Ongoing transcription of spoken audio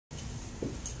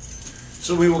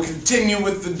So we will continue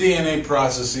with the DNA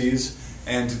processes,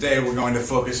 and today we're going to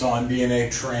focus on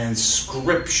DNA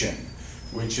transcription,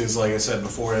 which is, like I said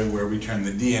before, where we turn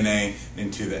the DNA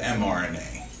into the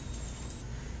mRNA.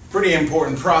 Pretty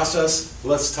important process.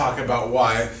 Let's talk about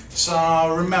why.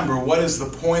 So remember, what is the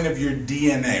point of your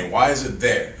DNA? Why is it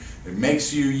there? It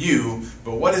makes you you,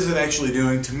 but what is it actually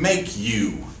doing to make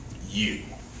you you?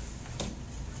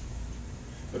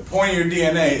 The point of your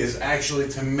DNA is actually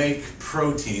to make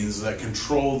proteins that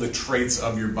control the traits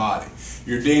of your body.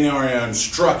 Your DNA are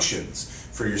instructions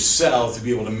for your cell to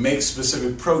be able to make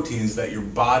specific proteins that your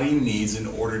body needs in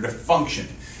order to function.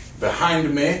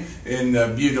 Behind me, in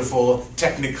the beautiful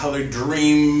Technicolor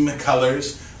dream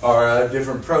colors, are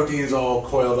different proteins all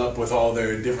coiled up with all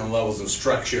their different levels of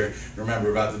structure.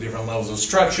 Remember about the different levels of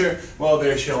structure? Well,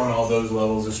 they're showing all those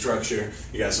levels of structure.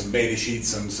 You got some beta sheets,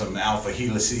 some alpha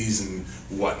helices, and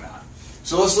whatnot.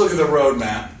 So let's look at the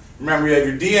roadmap. Remember, you have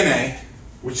your DNA,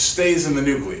 which stays in the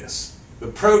nucleus. The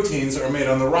proteins are made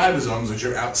on the ribosomes, which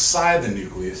are outside the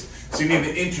nucleus. So you need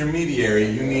an intermediary.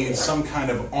 You need some kind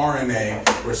of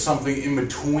RNA or something in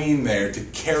between there to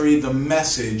carry the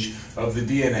message of the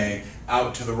DNA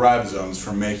out to the ribosomes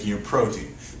for making your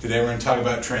protein. Today we're going to talk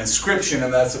about transcription,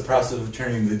 and that's the process of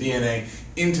turning the DNA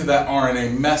into that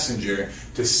RNA messenger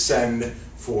to send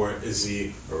for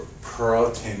the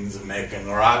proteins making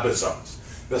ribosomes.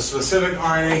 The specific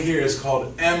RNA here is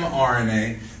called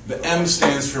mRNA. The M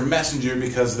stands for messenger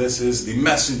because this is the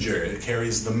messenger. It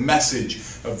carries the message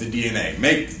of the DNA.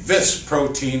 Make this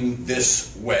protein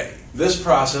this way. This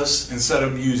process, instead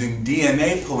of using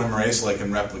DNA polymerase like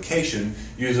in replication,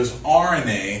 uses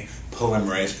RNA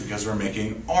polymerase because we're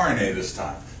making RNA this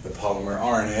time, the polymer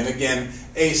RNA. And again,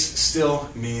 ACE still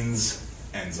means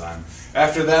enzyme.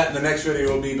 After that, the next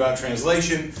video will be about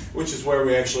translation, which is where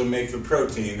we actually make the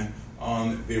protein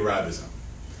on the ribosome.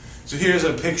 So here's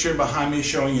a picture behind me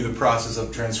showing you the process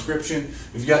of transcription.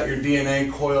 We've got your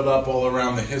DNA coiled up all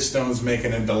around the histones,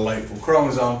 making a delightful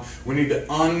chromosome. We need to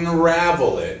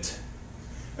unravel it.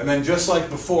 And then just like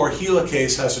before,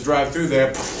 helicase has to drive through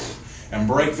there and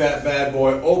break that bad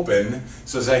boy open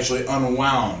so it's actually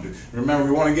unwound. Remember,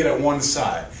 we want to get at one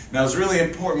side. Now it's really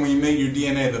important when you make your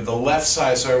DNA that the left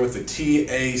side start with the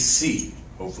TAC.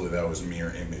 Hopefully that was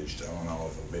mirror imaged. I don't know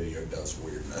if a video does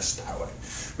weirdness that way.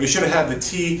 We should have had the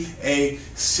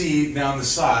TAC down the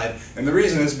side, and the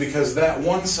reason is because that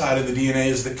one side of the DNA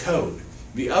is the code.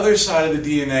 The other side of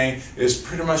the DNA is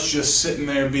pretty much just sitting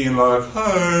there being like,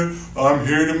 hey, I'm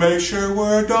here to make sure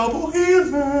we're a double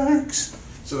helix.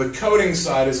 So the coding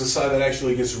side is the side that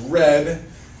actually gets read,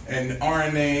 and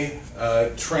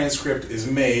RNA transcript is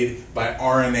made by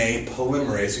RNA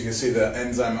polymerase. You can see the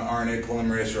enzyme RNA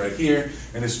polymerase right here,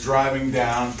 and it's driving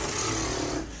down,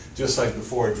 just like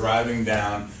before, driving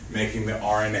down, making the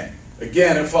RNA.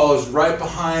 Again, it follows right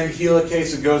behind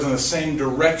helicase. It goes in the same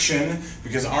direction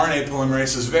because RNA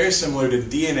polymerase is very similar to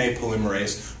DNA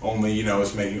polymerase, only,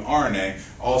 it's making RNA,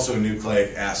 also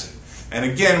nucleic acid. And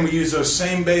again, we use those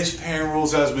same base pairing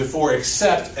rules as before,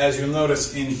 except, as you'll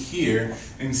notice in here,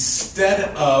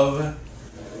 instead of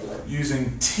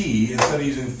using T, instead of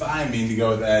using thymine to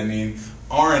go with adenine,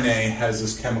 RNA has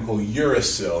this chemical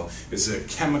uracil. It's a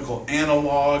chemical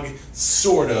analog,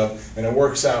 sort of, and it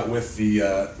works out with the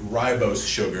ribose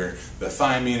sugar. The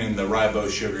thymine and the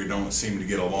ribose sugar don't seem to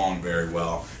get along very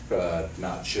well.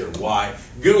 Not sure why.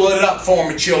 Google it up for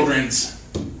me, childrens.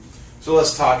 So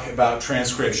let's talk about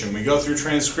transcription. We go through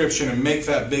transcription and make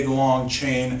that big long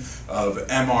chain of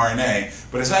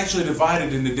mRNA, but it's actually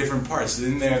divided into different parts.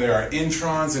 In there are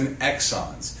introns and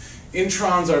exons.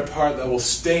 Introns are a part that will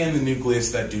stay in the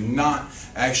nucleus that do not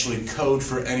actually code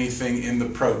for anything in the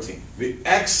protein. The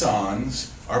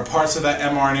exons are parts of that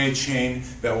mRNA chain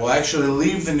that will actually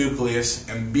leave the nucleus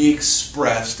and be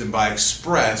expressed, and by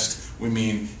expressed we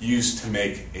mean used to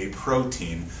make a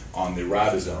protein on the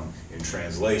ribosome in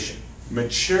translation.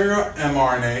 Mature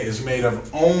mRNA is made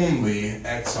of only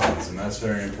exons, and that's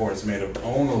very important. It's made of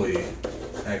only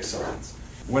exons.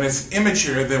 When it's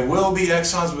immature, there will be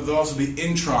exons, but there will also be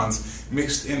introns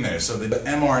mixed in there. So the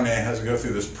mRNA has to go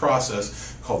through this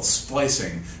process called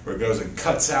splicing, where it goes and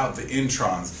cuts out the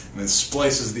introns and then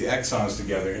splices the exons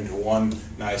together into one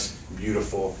nice,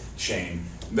 beautiful chain.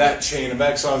 That chain of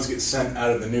exons gets sent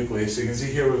out of the nucleus. So you can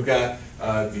see here we've got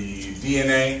the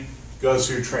DNA goes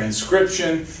through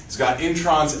transcription. It's got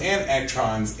introns and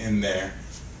exons in there.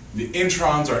 The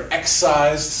introns are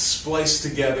excised, spliced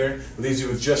together, leaves you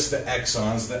with just the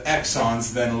exons. The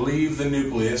exons then leave the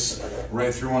nucleus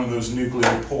right through one of those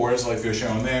nuclear pores like they're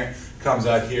shown there, comes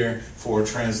out here for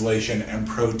translation and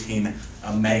protein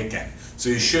making. So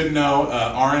you should know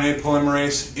RNA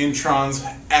polymerase, introns,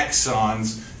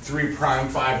 exons, 3 prime,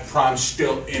 5 prime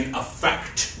still in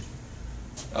effect.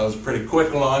 That was a pretty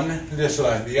quick one, just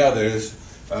like the others.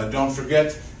 Don't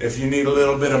forget, if you need a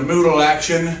little bit of Moodle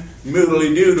action,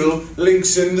 Moodly Doodle,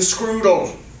 links in the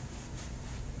scroodle.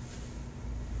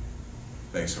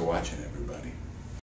 Thanks for watching, everybody.